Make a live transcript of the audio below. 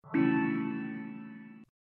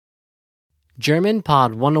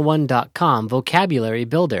GermanPod101.com Vocabulary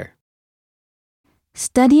Builder.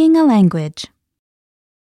 Studying a language.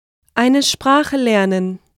 Eine Sprache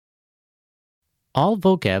lernen. All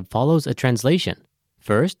vocab follows a translation.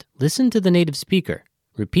 First, listen to the native speaker.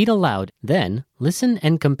 Repeat aloud, then listen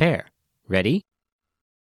and compare. Ready?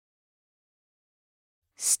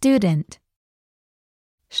 Student.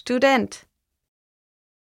 Student.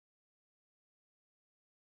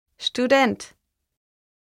 Student.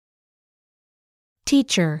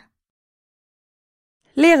 Teacher.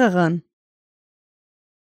 Lehrerin.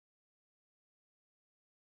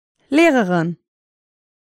 Lehrerin.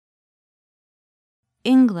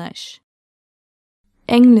 English.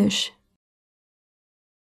 Englisch,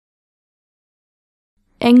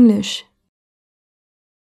 Englisch,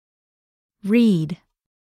 Read.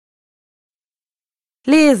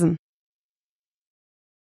 Lesen.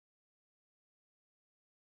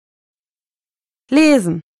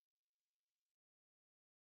 Lesen.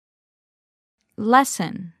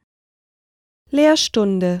 Lesson.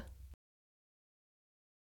 Lehrstunde.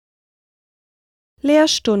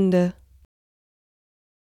 Lehrstunde.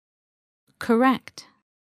 Correct.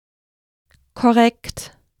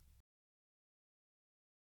 Korrekt.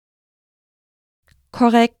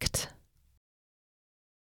 Korrekt.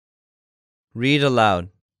 Read aloud.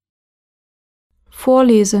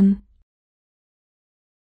 vorlesen,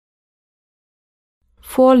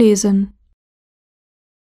 vorlesen,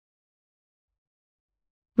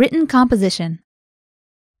 Written composition.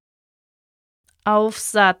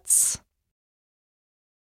 Aufsatz,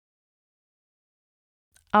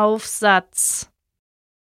 Aufsatz,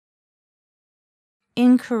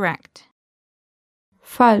 Incorrect.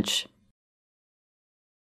 falsch,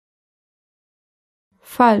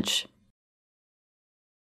 falsch,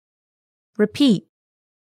 Repeat.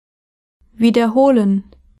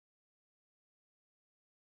 wiederholen,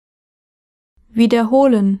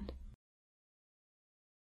 wiederholen,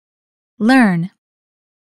 Learn.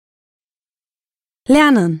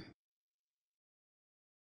 Lernen.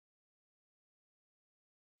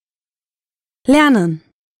 Lernen.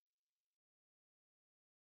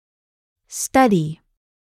 Study.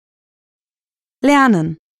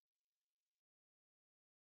 Lernen.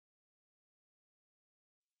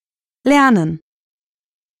 Lernen.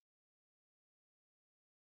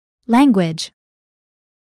 Language.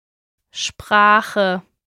 Sprache,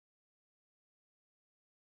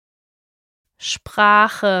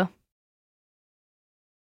 Sprache,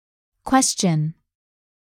 Question.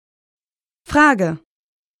 Frage.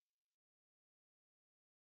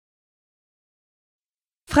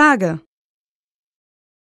 Frage.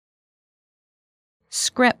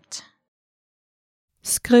 Script.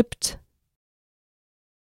 Skript.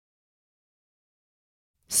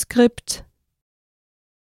 Skript.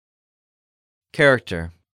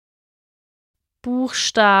 Character.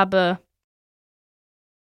 Buchstabe,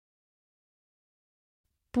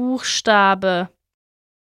 Buchstabe,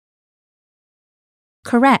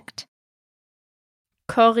 Correct.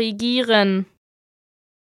 korrigieren,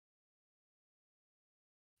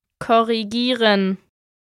 korrigieren.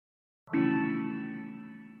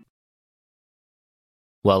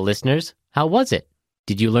 Well, listeners, how was it?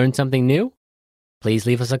 Did you learn something new? Please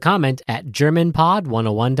leave us a comment at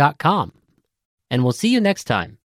GermanPod101.com. And we'll see you next time.